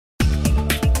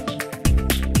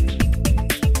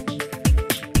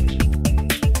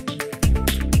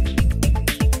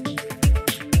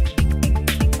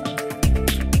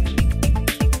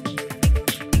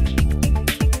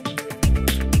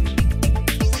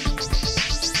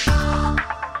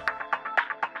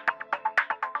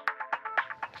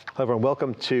Hello everyone,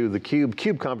 welcome to theCUBE,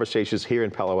 CUBE Conversations here in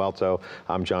Palo Alto.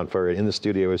 I'm John Furrier. In the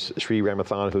studio is Sri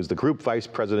Ramanathan, who's the Group Vice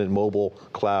President Mobile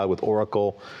Cloud with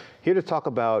Oracle. Here to talk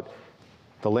about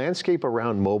the landscape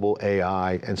around mobile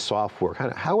AI and software,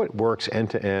 kind of how it works end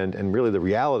to end, and really the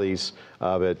realities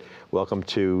of it. Welcome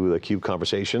to the CUBE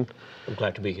Conversation. I'm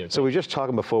glad to be here. So we were just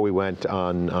talking before we went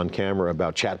on camera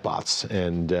about chatbots,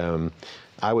 and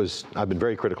I've been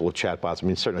very critical of chatbots. I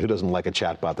mean, certainly who doesn't like a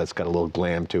chatbot that's got a little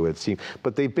glam to it,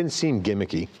 but they've been seen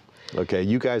gimmicky. Okay,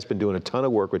 you guys have been doing a ton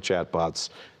of work with chatbots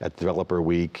at Developer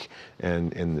Week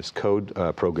and in this code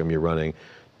program you're running.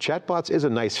 Chatbots is a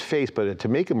nice face, but to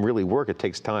make them really work, it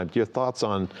takes time. Your thoughts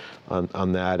on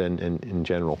that and in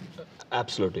general?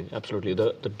 Absolutely, absolutely.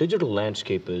 The digital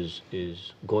landscape is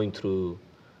going through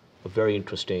a very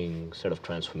interesting set of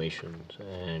transformations,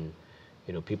 and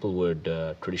people would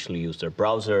traditionally use their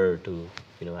browser to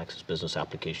access business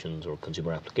applications or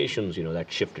consumer applications.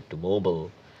 That shifted to mobile,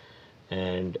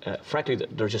 and frankly,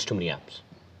 there's just too many apps.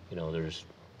 There's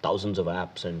thousands of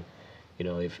apps, and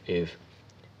if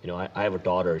I have a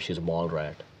daughter, she's a mall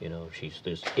rat.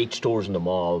 There's 8 stores in the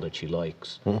mall that she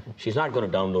likes. She's not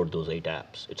going to download those 8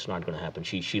 apps. It's not going to happen.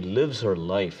 She lives her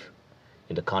life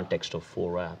in the context of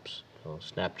 4 apps: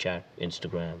 Snapchat,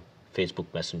 Instagram, Facebook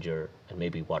Messenger, and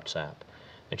maybe WhatsApp.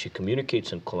 And she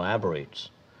communicates and collaborates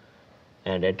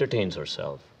and entertains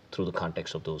herself through the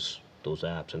context of those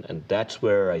apps. And that's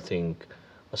where I think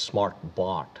a smart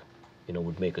bot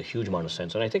would make a huge amount of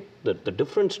sense. And I think that the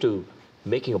difference to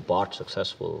making a bot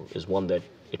successful is one that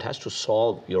it has to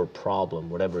solve your problem,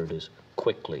 whatever it is,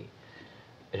 quickly.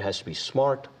 It has to be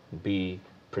smart, be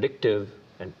predictive,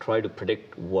 and try to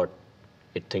predict what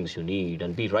it thinks you need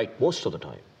and be right most of the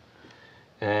time.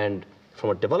 And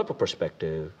from a developer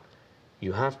perspective,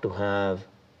 you have to have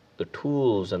the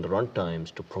tools and the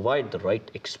runtimes to provide the right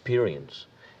experience.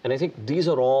 And I think these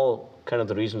are all kind of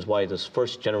the reasons why this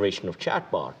first generation of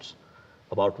chatbots,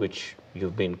 about which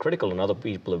you've been critical and other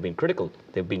people have been critical,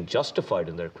 they've been justified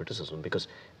in their criticism because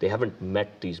they haven't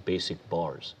met these basic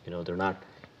bars. They're not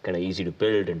kind of easy to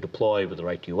build and deploy with the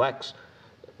right UX.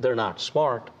 They're not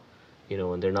smart,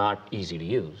 and they're not easy to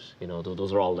use.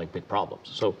 Those are all like big problems.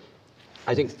 So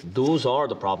I think those are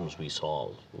the problems we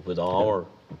solve with our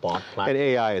bot platform. And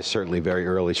AI is certainly very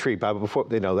early. Sri, but before,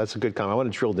 that's a good comment. I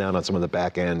want to drill down on some of the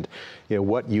back end,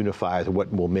 what unifies,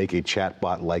 what will make a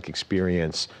chatbot-like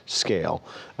experience scale.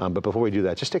 But before we do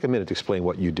that, just take a minute to explain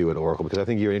what you do at Oracle, because I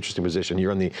think you're in an interesting position.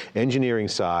 You're on the engineering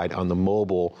side, on the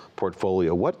mobile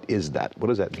portfolio. What is that? What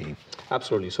does that mean?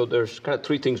 Absolutely. So there's kind of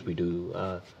 3 things we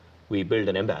do. We build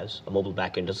an MBaaS, a mobile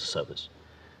backend as a service.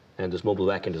 And this mobile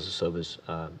backend as a service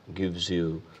gives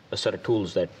you a set of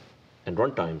tools and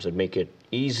runtimes that make it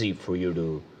easy for you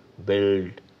to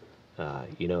build,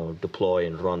 deploy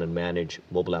and run and manage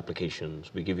mobile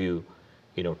applications. We give you,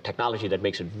 technology that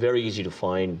makes it very easy to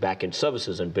find backend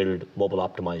services and build mobile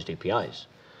optimized APIs.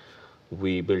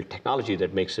 We build technology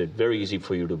that makes it very easy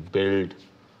for you to build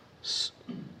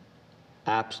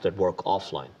apps that work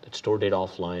offline, that store data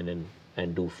offline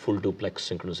and do full duplex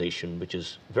synchronization, which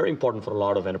is very important for a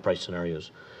lot of enterprise scenarios.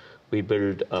 We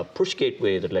build a push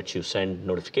gateway that lets you send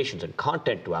notifications and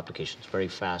content to applications very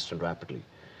fast and rapidly.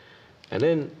 And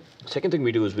then the second thing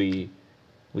we do is we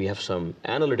have some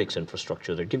analytics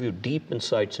infrastructure that give you deep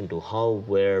insights into how,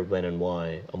 where, when, and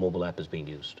why a mobile app is being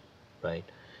used, right?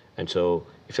 And so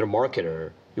if you're a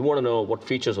marketer, you want to know what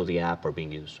features of the app are being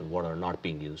used and what are not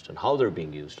being used and how they're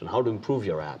being used and how to improve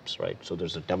your apps, right? So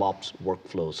there's a DevOps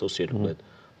workflow associated with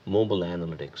mobile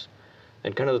analytics.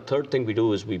 And kind of the third thing we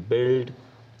do is we build,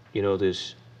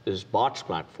 this bots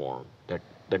platform that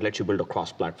lets you build a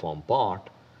cross-platform bot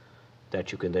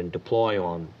that you can then deploy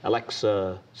on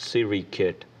Alexa, Siri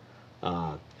Kit,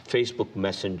 Facebook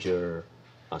Messenger,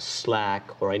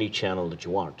 Slack, or any channel that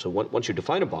you want. So once you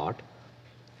define a bot,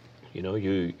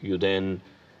 you then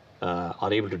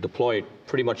are able to deploy it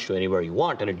pretty much to anywhere you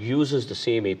want, and it uses the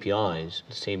same APIs,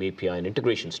 the same API and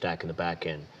integration stack in the back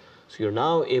end. So you're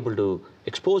now able to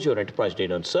expose your enterprise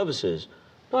data and services,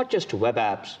 not just to web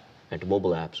apps and to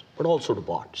mobile apps, but also to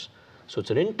bots. So it's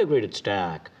an integrated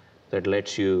stack that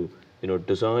lets you,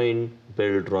 design,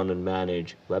 build, run, and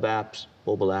manage web apps,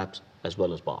 mobile apps, as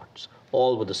well as bots,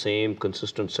 all with the same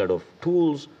consistent set of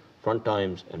tools,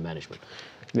 runtimes, and management.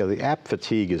 The app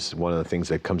fatigue is one of the things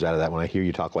that comes out of that. When I hear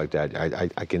you talk like that,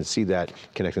 I can see that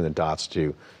connecting the dots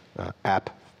to app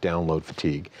download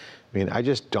fatigue. I mean, I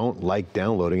just don't like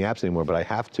downloading apps anymore, but I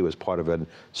have to as part of a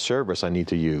service I need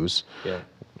to use. Yeah.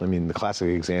 I mean, the classic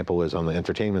example is on the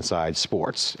entertainment side,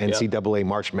 sports, NCAA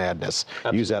March Madness.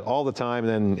 Absolutely. Use that all the time,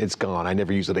 then it's gone. I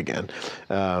never use it again.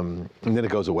 And then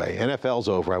it goes away. NFL's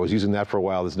over. I was using that for a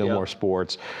while. There's no more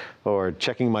sports. Or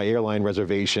checking my airline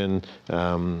reservation,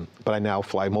 but I now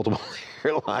fly multiple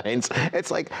airlines.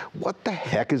 It's like, what the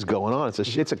heck is going on?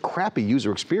 It's a crappy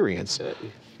user experience.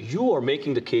 You are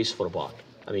making the case for a bot.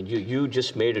 I mean, you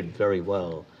just made it very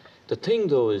well. The thing,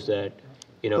 though, is that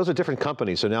those are different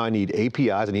companies, so now I need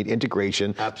APIs, I need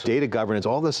integration, data governance.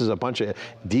 All this is a bunch of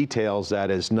details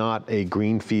that is not a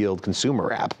greenfield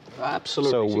consumer app.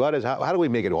 Absolutely. So how do we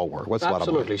make it all work? What's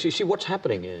absolutely. See, what's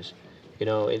happening is,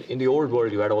 in the old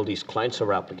world, you had all these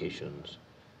client-server applications,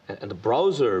 and the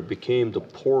browser became the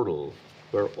portal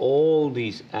where all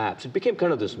these apps, it became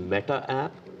kind of this meta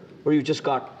app where you just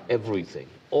got everything.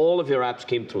 All of your apps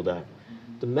came through that.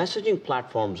 The messaging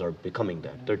platforms are becoming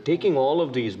that. They're taking all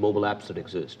of these mobile apps that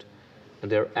exist,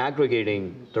 and they're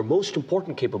aggregating their most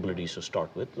important capabilities to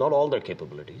start with, not all their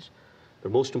capabilities,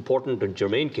 their most important and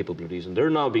germane capabilities, and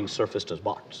they're now being surfaced as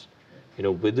bots,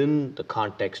 within the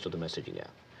context of the messaging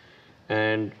app.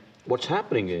 And what's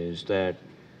happening is that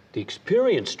the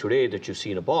experience today that you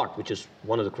see in a bot, which is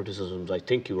one of the criticisms I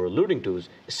think you were alluding to, is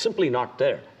simply not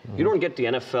there. Mm-hmm. You don't get the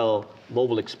NFL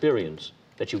mobile experience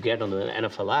that you get on the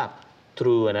NFL app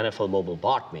through an NFL mobile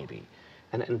bot, maybe.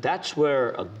 And that's where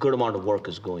a good amount of work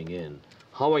is going in.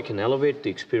 How I can elevate the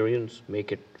experience,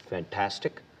 make it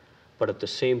fantastic, but at the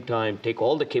same time, take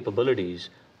all the capabilities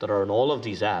that are in all of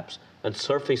these apps and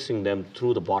surfacing them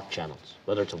through the bot channels,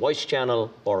 whether it's a voice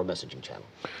channel or a messaging channel.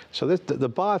 So the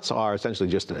bots are essentially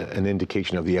just an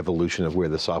indication of the evolution of where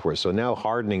the software is. So now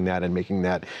hardening that and making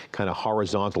that kind of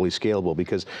horizontally scalable,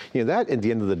 because that at the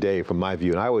end of the day, from my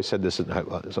view, and I always said this,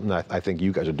 something that I think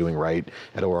you guys are doing right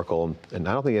at Oracle, and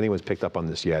I don't think anyone's picked up on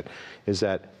this yet, is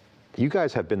that you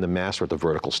guys have been the master of the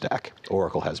vertical stack.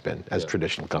 Oracle has been, as a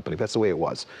traditional company. That's the way it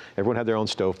was. Everyone had their own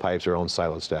stovepipes, their own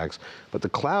siloed stacks. But the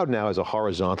cloud now is a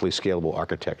horizontally scalable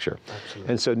architecture.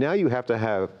 Absolutely. And so now you have to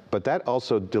have, but that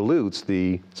also dilutes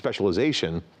the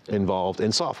specialization involved in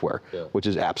software, which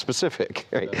is app specific.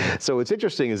 Right? Yeah. So what's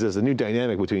interesting is there's a new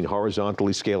dynamic between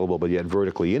horizontally scalable but yet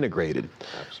vertically integrated.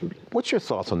 Absolutely. What's your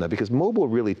thoughts on that? Because mobile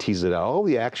really teases it out. All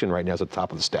the action right now is at the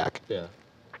top of the stack. Yeah.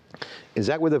 Is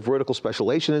that where the vertical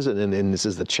specialization is? And this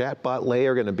is the chatbot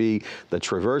layer going to be the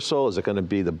traversal? Is it going to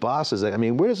be the boss? Where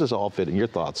does this all fit in? Your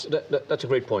thoughts? That's a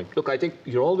great point. Look, I think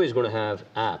you're always going to have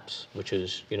apps, which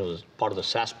is part of the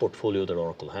SaaS portfolio that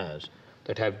Oracle has,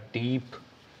 that have deep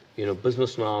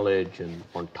business knowledge and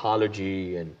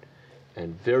ontology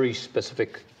and very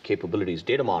specific capabilities,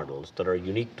 data models that are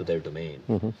unique to their domain.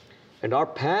 Mm-hmm. And our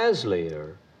PaaS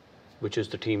layer, which is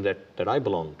the team that I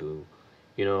belong to,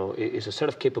 is a set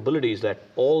of capabilities that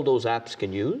all those apps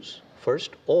can use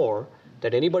first, or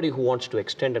that anybody who wants to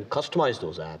extend and customize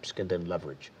those apps can then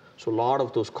leverage. So a lot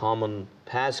of those common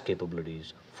PaaS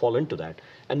capabilities fall into that.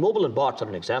 And mobile and bots are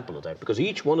an example of that, because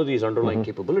each one of these underlying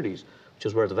capabilities, which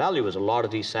is where the value is, a lot of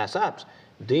these SaaS apps,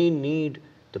 they need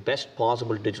the best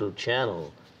possible digital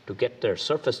channel to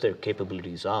surface their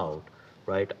capabilities out,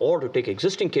 right? Or to take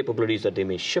existing capabilities that they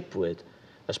may ship with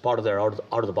as part of their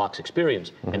out-of-the-box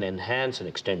experience and enhance and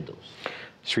extend those.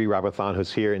 Sri Ramanathan,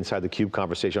 who's here inside the CUBE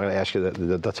conversation, I'm going to ask you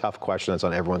the tough question that's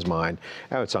on everyone's mind.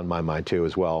 Now it's on my mind too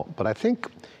as well. But I think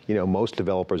most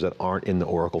developers that aren't in the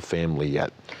Oracle family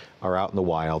yet are out in the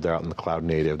wild, they're out in the cloud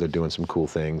native, they're doing some cool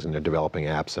things and they're developing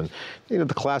apps. And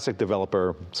the classic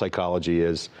developer psychology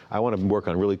is, I want to work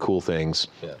on really cool things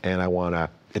and I want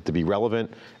it to be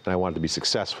relevant and I want it to be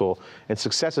successful. And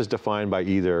success is defined by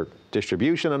either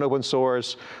distribution on open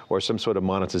source or some sort of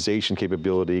monetization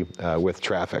capability with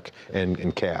traffic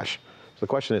and cash. So the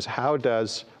question is, how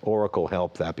does Oracle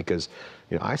help that? Because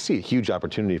I see a huge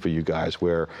opportunity for you guys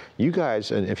where you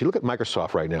guys, and if you look at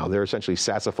Microsoft right now, they're essentially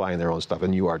SaaSifying their own stuff,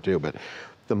 and you are too, but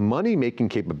the money-making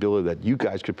capability that you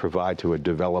guys could provide to a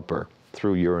developer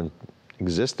through your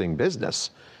existing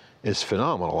business is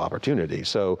phenomenal opportunity.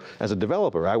 So as a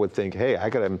developer, I would think, hey,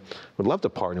 would love to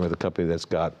partner with a company that's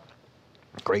got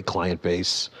great client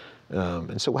base.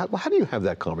 And so how do you have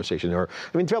that conversation?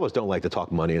 Developers don't like to talk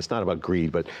money. It's not about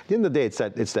greed, but at the end of the day,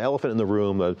 it's the elephant in the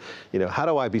room of, how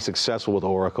do I be successful with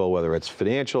Oracle, whether it's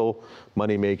financial,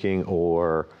 money-making,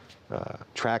 or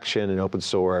traction in open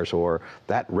source, or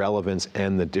that relevance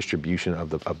and the distribution of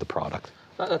the product?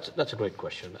 That's a great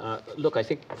question. Look, I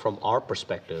think from our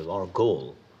perspective, our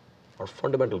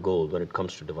fundamental goal when it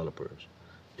comes to developers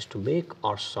is to make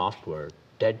our software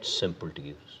dead simple to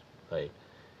use, right?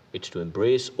 It's to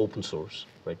embrace open source,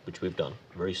 right, which we've done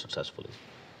very successfully.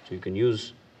 So you can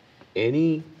use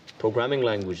any programming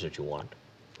language that you want,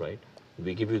 right?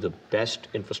 We give you the best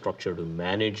infrastructure to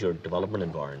manage your development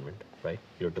environment, right?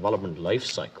 Your development life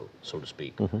cycle, so to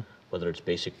speak. Whether it's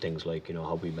basic things like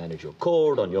how we manage your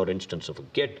code on your instance of a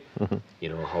Git,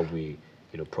 how we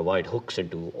provide hooks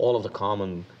into all of the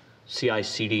common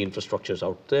CI/CD infrastructures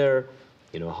out there,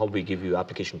 how we give you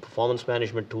application performance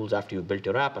management tools after you've built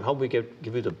your app, and how we give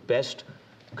you the best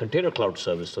container cloud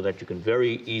service so that you can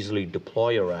very easily deploy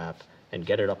your app and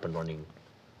get it up and running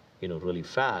really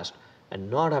fast, and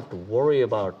not have to worry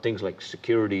about things like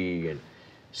security and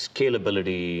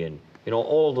scalability and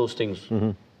all of those things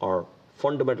are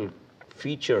fundamental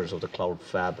features of the cloud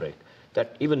fabric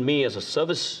that even me as a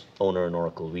service owner in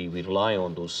Oracle, we rely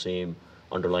on those same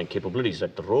underlying capabilities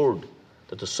that the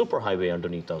superhighway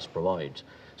underneath us provides.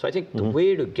 So I think the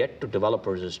way to get to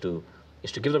developers is to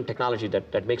give them technology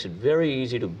that makes it very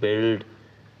easy to build,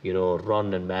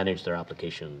 run and manage their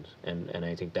applications, and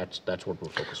I think that's what we're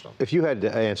focused on. If you had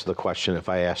to answer the question, if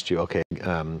I asked you, okay,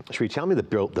 Sri, tell me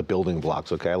the building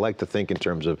blocks, okay? I like to think in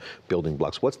terms of building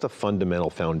blocks. What's the fundamental,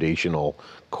 foundational,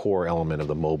 core element of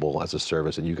the mobile as a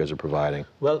service that you guys are providing?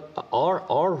 Well,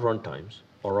 our runtimes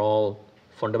are all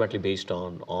fundamentally based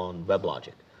on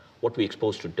WebLogic. What we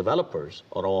expose to developers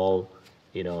are all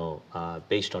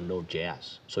based on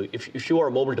Node.js. So if you are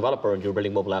a mobile developer and you're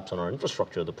building mobile apps on our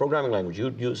infrastructure, the programming language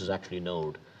you'd use is actually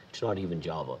Node. It's not even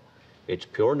Java. It's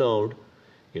pure Node,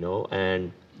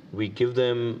 and we give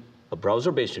them a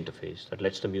browser-based interface that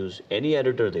lets them use any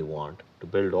editor they want to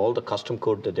build all the custom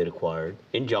code that they required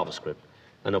in JavaScript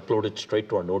and upload it straight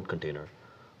to our Node container.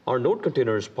 Our Node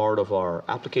container is part of our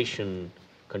application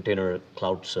container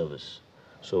cloud service.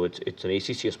 So it's an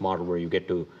ACCS model where you get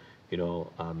to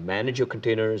manage your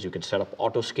containers, you can set up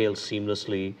auto scale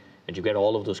seamlessly, and you get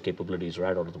all of those capabilities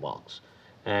right out of the box.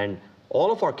 And all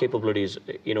of our capabilities,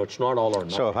 it's not all or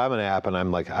nothing. So if I'm an app and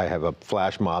I'm like, I have a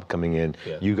flash mob coming in,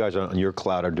 you guys on your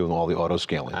cloud are doing all the auto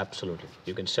scaling. Absolutely.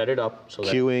 You can set it up so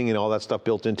that queuing and all that stuff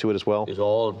built into it as well? Is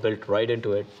all built right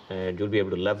into it, and you'll be able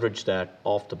to leverage that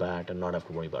off the bat and not have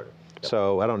to worry about it. Yep.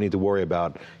 So I don't need to worry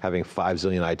about having 5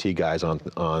 zillion IT guys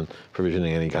on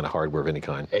provisioning any kind of hardware of any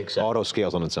kind. Exactly. Auto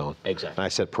scales on its own. Exactly. And I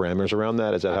set parameters around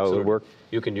that? Is that how it would work?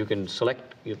 You can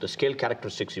select the scale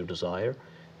characteristics you desire,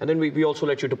 and then we also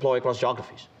let you deploy across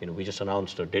geographies. We just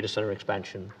announced a data center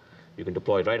expansion. You can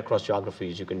deploy right across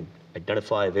geographies. You can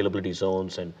identify availability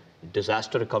zones and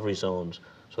disaster recovery zones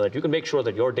so that you can make sure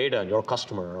that your data and your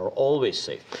customer are always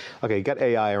safe. Okay, you got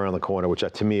AI around the corner, which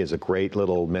to me is a great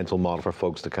little mental model for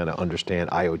folks to kind of understand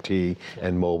IoT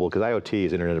and mobile, because IoT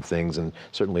is Internet of Things, and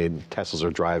certainly Teslas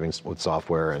are driving with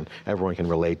software, and everyone can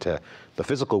relate to the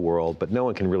physical world, but no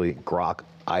one can really grok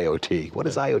IoT. What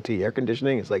is IoT? Air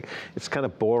conditioning? It's kind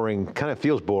of boring, kind of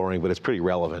feels boring, but it's pretty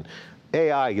relevant.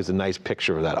 AI gives a nice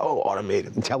picture of that. Oh,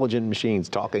 automated, intelligent machines,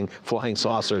 talking, flying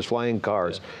saucers, flying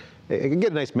cars. You can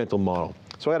get a nice mental model.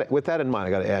 So with that in mind, I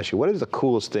got to ask you, what is the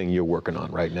coolest thing you're working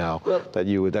on right now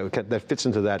that fits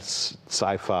into that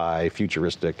sci-fi,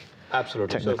 futuristic,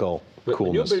 technical coolness?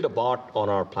 When you build a bot on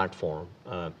our platform,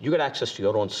 you get access to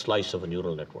your own slice of a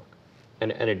neural network.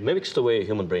 And it mimics the way a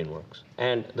human brain works.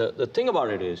 And the thing about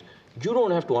it is, you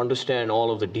don't have to understand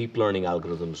all of the deep learning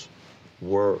algorithms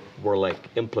we're like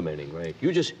implementing, right?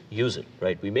 You just use it,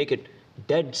 right? We make it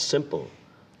dead simple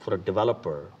for a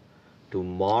developer to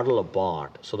model a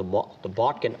bot so the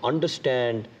bot can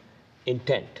understand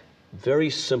intent very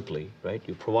simply, right?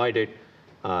 You provide it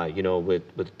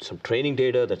with some training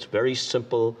data that's very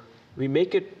simple. We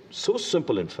make it so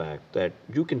simple, in fact, that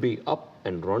you can be up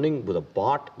and running with a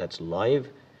bot that's live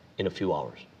in a few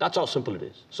hours. That's how simple it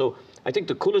is. So I think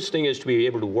the coolest thing is to be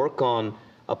able to work on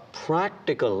a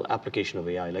practical application of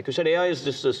AI. Like you said, AI is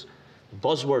just this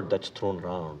buzzword that's thrown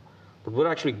around, but we're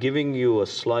actually giving you a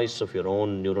slice of your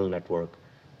own neural network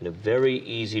in a very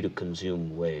easy to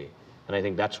consume way. And I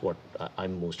think that's what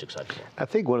I'm most excited about. I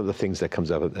think one of the things that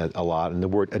comes up a lot, and the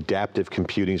word adaptive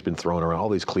computing has been thrown around, all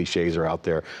these cliches are out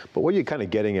there, but what you're kind of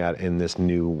getting at in this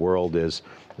new world is,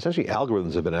 essentially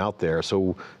algorithms have been out there,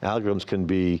 so algorithms can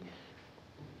be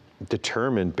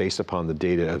determined based upon the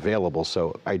data available.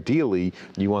 So ideally,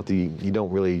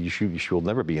 you should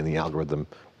never be in the algorithm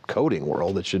coding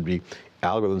world. It should be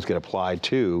algorithms get applied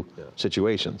to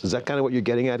situations. Is that kind of what you're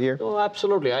getting at here? No,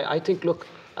 absolutely. I think, look,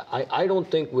 I don't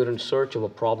think we're in search of a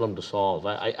problem to solve.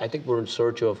 I think we're in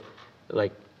search of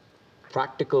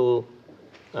practical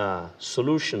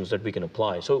solutions that we can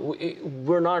apply. So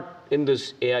we're not in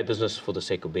this AI business for the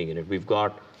sake of being in it. We've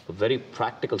got a very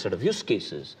practical set of use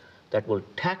cases that will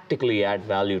tactically add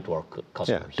value to our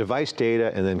customers. Yeah, device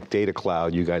data and then data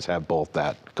cloud, you guys have both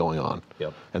that going on.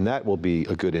 Yep. And that will be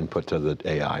a good input to the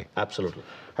AI. Absolutely.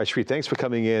 right, Sri, thanks for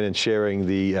coming in and sharing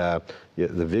the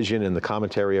vision and the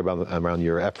commentary around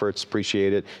your efforts.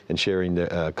 Appreciate it, and sharing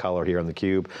the color here on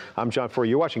theCUBE. I'm John Furrier.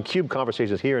 You're watching CUBE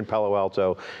Conversations here in Palo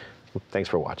Alto. Thanks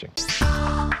for watching.